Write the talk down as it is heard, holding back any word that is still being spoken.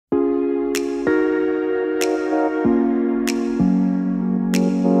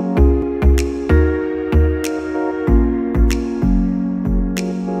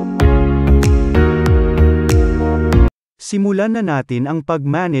Simulan na natin ang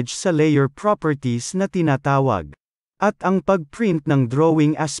pag-manage sa layer properties na tinatawag, at ang pag-print ng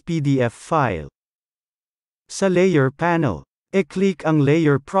drawing as PDF file. Sa Layer Panel, i-click ang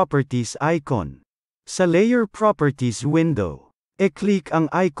Layer Properties icon. Sa Layer Properties window, i-click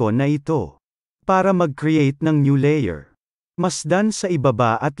ang icon na ito. Para mag-create ng new layer. Masdan sa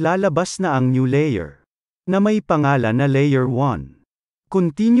ibaba at lalabas na ang new layer, na may pangalan na Layer 1.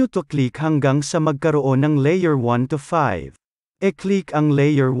 Continue to click hanggang sa magkaroon ng Layer 1 to 5. I-click ang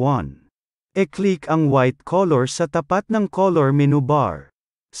Layer 1. I-click ang white color sa tapat ng color menu bar.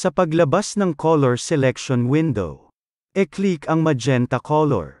 Sa paglabas ng color selection window, i-click ang magenta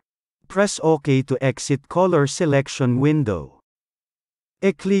color. Press OK to exit color selection window.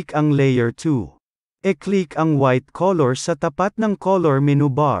 I-click ang Layer 2. I-click ang white color sa tapat ng color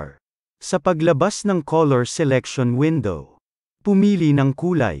menu bar. Sa paglabas ng color selection window, pumili ng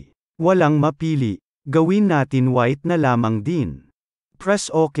kulay. Walang mapili. Gawin natin white na lamang din.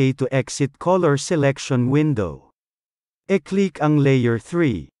 Press OK to exit color selection window. I-click ang Layer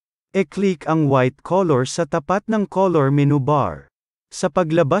 3. I-click ang white color sa tapat ng color menu bar. Sa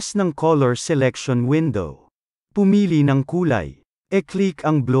paglabas ng color selection window, pumili ng kulay. I-click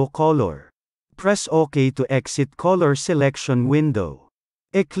ang blue color. Press OK to exit color selection window.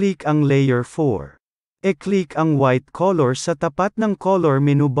 I-click ang Layer 4. I-click ang white color sa tapat ng color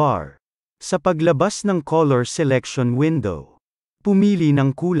menu bar. Sa paglabas ng color selection window, pumili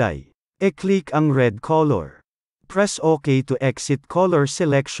ng kulay. I-click ang red color. Press OK to exit color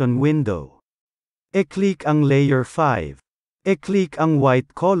selection window. I-click ang Layer 5. I-click ang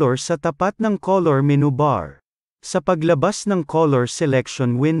white color sa tapat ng color menu bar. Sa paglabas ng color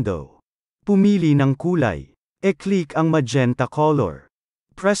selection window, pumili ng kulay. I-click ang magenta color.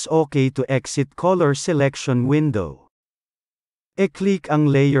 Press OK to exit color selection window. I-click ang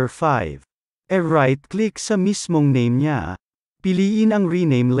Layer 5. I-right-click sa mismong name niya. Piliin ang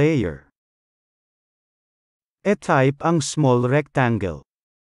rename layer. I-type ang small rectangle.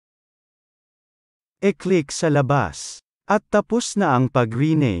 I-click sa labas. At tapos na ang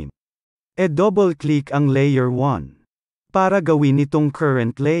pag-rename. I-double-click ang Layer 1. Para gawin itong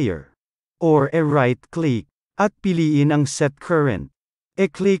current layer. Or i-right-click. At piliin ang Set Current.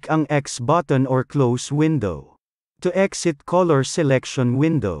 I-click ang X button or Close window. To exit color selection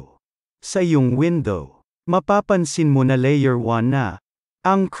window. Sa iyong window, mapapansin mo na Layer 1 na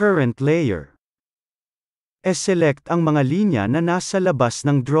ang current layer. I-select ang mga linya na nasa labas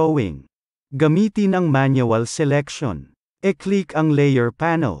ng drawing. Gamitin ang manual selection. I-click ang Layer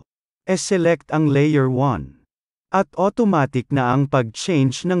Panel. I-select ang Layer 1. At automatic na ang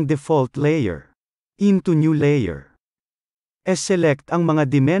pag-change ng default layer into new layer. I-select ang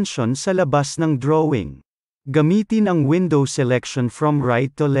mga dimension sa labas ng drawing. Gamitin ang window selection from right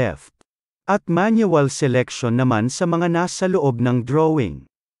to left. At manual selection naman sa mga nasa loob ng drawing.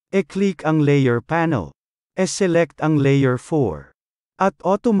 I-click ang Layer Panel. I-select ang Layer 4. At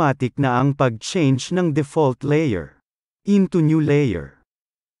automatic na ang pag-change ng default layer into new layer.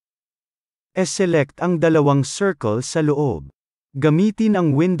 I-select ang dalawang circle sa loob. Gamitin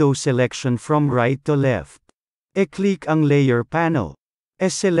ang window selection from right to left. I-click ang Layer Panel.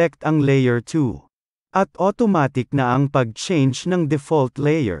 I-select ang Layer 2. At automatic na ang pag-change ng default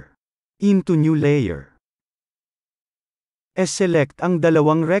layer into new layer. I-select ang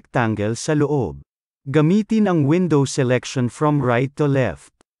dalawang rectangle sa loob. Gamitin ang window selection from right to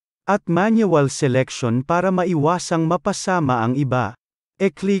left. At manual selection para maiwasang mapasama ang iba.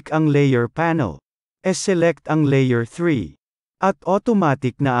 I-click ang Layer Panel. I-select ang Layer 3. At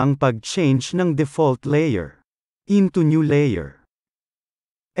automatic na ang pag-change ng default layer into new layer.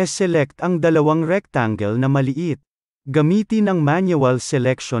 I-select ang dalawang rectangle na maliit. Gamitin ang manual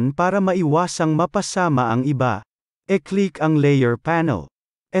selection para maiwasang mapasama ang iba. I-click ang Layer Panel.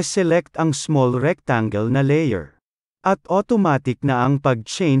 I-select ang small rectangle na layer. At automatic na ang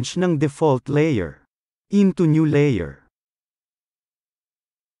pag-change ng default layer into new layer.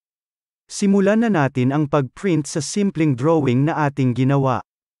 Simulan na natin ang pag-print sa simpleng drawing na ating ginawa.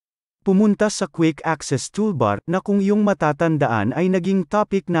 Pumunta sa Quick Access Toolbar na kung iyong matatandaan ay naging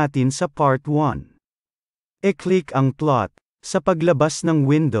topic natin sa Part 1. I-click ang Plot. Sa paglabas ng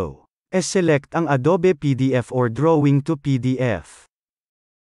window, i-select ang Adobe PDF or Drawing to PDF.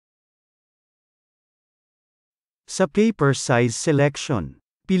 Sa Paper Size Selection,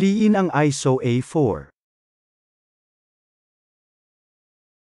 piliin ang ISO A4.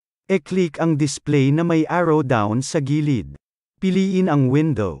 I-click ang display na may arrow down sa gilid. Piliin ang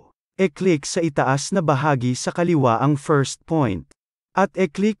window. I-click sa itaas na bahagi sa kaliwa ang first point. At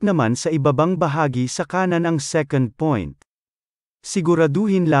i-click naman sa ibabang bahagi sa kanan ang second point.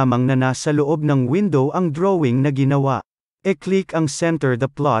 Siguraduhin lamang na nasa loob ng window ang drawing na ginawa. I-click ang Center the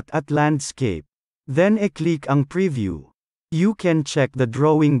Plot at Landscape. Then i-click ang Preview. You can check the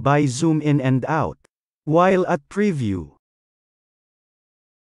drawing by zoom in and out. While at Preview,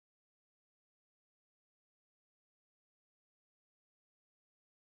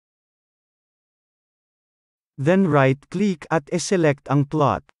 then right-click at i-select ang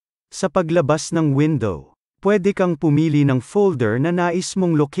plot. Sa paglabas ng window, pwede kang pumili ng folder na nais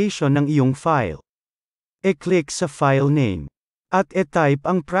mong location ng iyong file. I-click sa file name. At i-type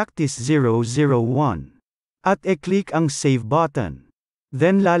ang Practice 001. At i-click ang Save button.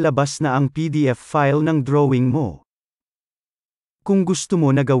 Then lalabas na ang PDF file ng drawing mo. Kung gusto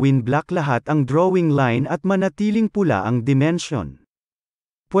mo na gawin black lahat ang drawing line at manatiling pula ang dimension,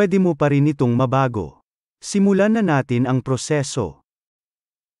 pwede mo pa rin itong mabago. Simulan na natin ang proseso.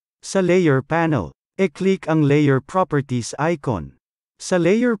 Sa Layer Panel, i-click ang Layer Properties icon. Sa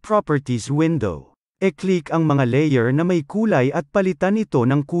Layer Properties window, i-click ang mga layer na may kulay at palitan ito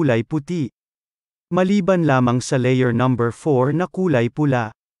ng kulay puti. Maliban lamang sa Layer number 4 na kulay pula,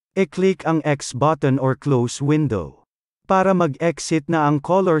 i-click ang X button or Close window. Para mag-exit na ang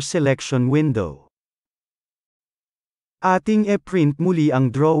Color Selection window. Ating i-print muli ang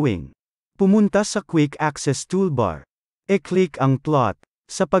drawing. Pumunta sa Quick Access Toolbar. I-click ang Plot.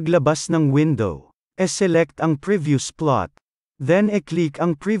 Sa paglabas ng window, i-select ang Previous Plot. Then i-click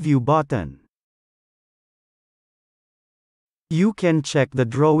ang Preview button. You can check the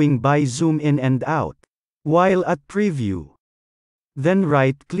drawing by zoom in and out. While at Preview, then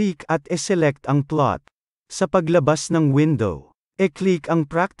right-click at i-select ang plot. Sa paglabas ng window, i-click ang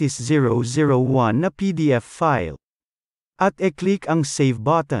Practice 001 na PDF file. At i-click ang Save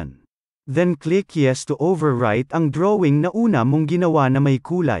button. Then click Yes to overwrite ang drawing na una mong ginawa na may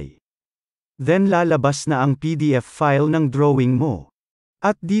kulay. Then lalabas na ang PDF file ng drawing mo.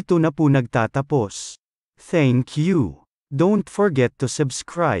 At dito na po nagtatapos. Thank you. Don't forget to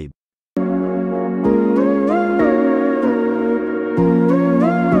subscribe.